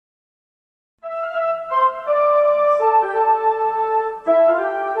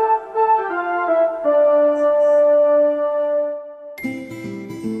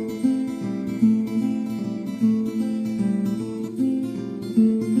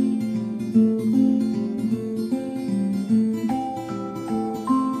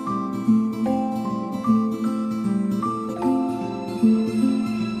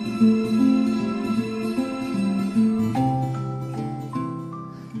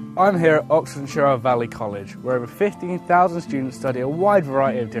I'm here at Oxford and Cherwell Valley College, where over 15,000 students study a wide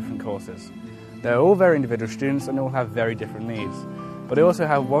variety of different courses. They're all very individual students and all have very different needs, but they also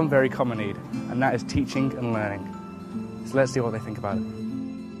have one very common need, and that is teaching and learning. So let's see what they think about it.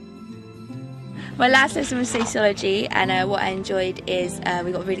 My last lesson was sociology, and what I enjoyed is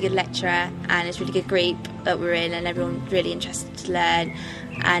we got a really good lecturer, and it's a really good group that we're in, and everyone's really interested to learn,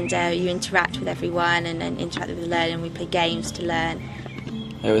 and you interact with everyone and interact with the learning, and we play games to learn.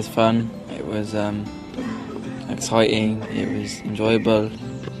 It was fun, it was exciting, it was enjoyable,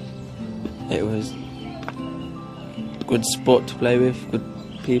 it was good sport to play with, good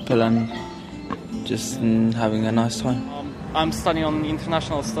people, and just having a nice time. I'm studying on the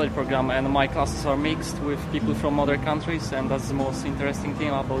international study program, and my classes are mixed with people from other countries, and that's the most interesting thing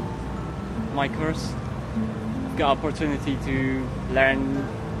about my course. I've got opportunity to learn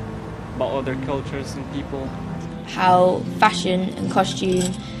about other cultures and people. How fashion and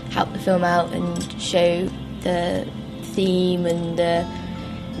costume help the film out and show the theme and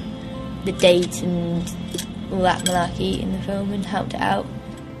the date and all that malarkey in the film, and helped it out.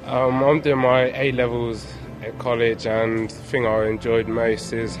 I'm doing my A-levels at college, and the thing I enjoyed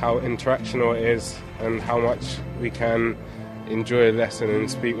most is how interactional it is and how much we can enjoy a lesson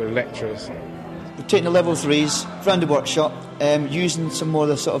and speak with lecturers. We're taking the level 3s around the workshop, using some more of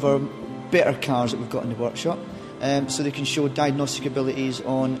the sort of our better cars that we've got in the workshop, so they can show diagnostic abilities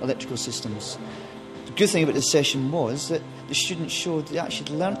on electrical systems. The good thing about this session was that the students showed they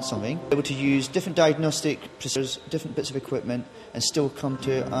actually learnt something, able to use different diagnostic procedures, different bits of equipment, and still come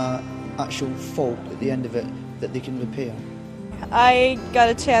to an actual fault at the end of it that they can repair. I got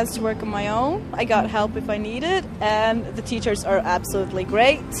a chance to work on my own. I got help if I needed, and the teachers are absolutely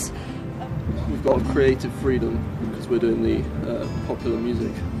great. We've got creative freedom because we're doing the popular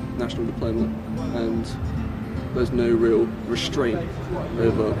music national diploma, and there's no real restraint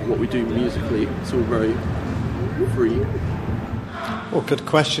over what we do musically. It's all very free. Well, good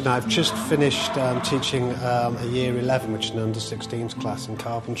question. I've just finished teaching a Year 11, which is an under-16s class in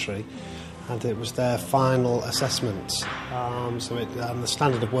carpentry, and it was their final assessment. The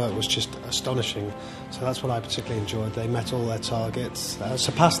standard of work was just astonishing. So that's what I particularly enjoyed. They met all their targets,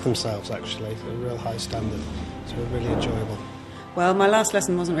 surpassed themselves actually, to a real high standard. So it was really enjoyable. Well, my last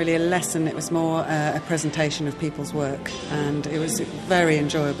lesson wasn't really a lesson, it was more a presentation of people's work, and it was very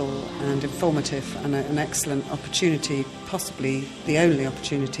enjoyable and informative, and an excellent opportunity, possibly the only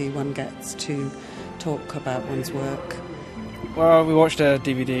opportunity one gets to talk about one's work. Well, we watched a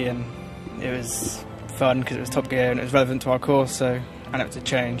DVD and it was fun because it was Top Gear and it was relevant to our course, and it was a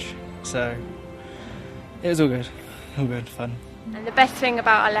change, so it was all good, fun. And the best thing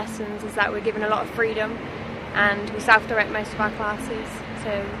about our lessons is that we're given a lot of freedom, and we self-direct most of our classes,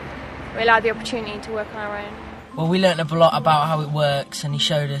 so we allow the opportunity to work on our own. Well, we learnt a lot about how it works, and he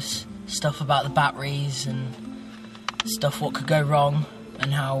showed us stuff about the batteries and stuff what could go wrong,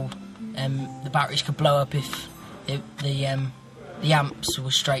 and how the batteries could blow up if the amps were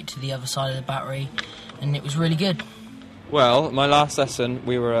straight to the other side of the battery, and it was really good. Well, my last lesson,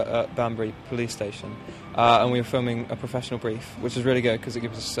 we were at Banbury Police Station, and we were filming a professional brief, which was really good because it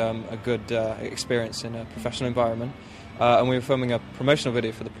gives us a good experience in a professional environment. And we were filming a promotional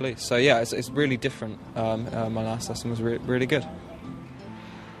video for the police. So yeah, it's really different. My last lesson was really good.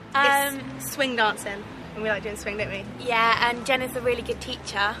 Swing dancing, and we like doing swing, don't we? Yeah, and Jenna's a really good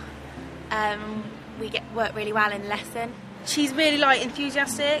teacher. We work really well in the lesson. She's really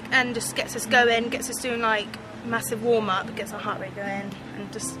enthusiastic and just gets us going, gets us doing massive warm-up, gets our heart rate going,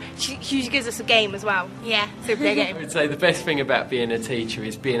 and just she gives us a game as well. Yeah, super big game. I would say the best thing about being a teacher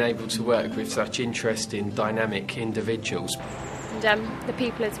is being able to work with such interesting, dynamic individuals. And the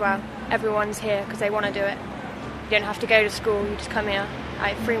people as well. Everyone's here because they want to do it. You don't have to go to school, you just come here,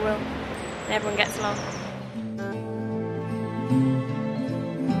 free will, and everyone gets along.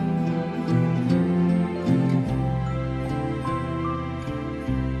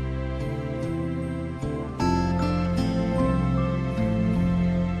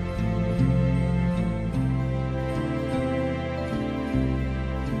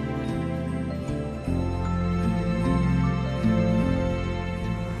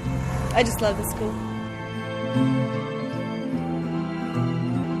 I just love the school.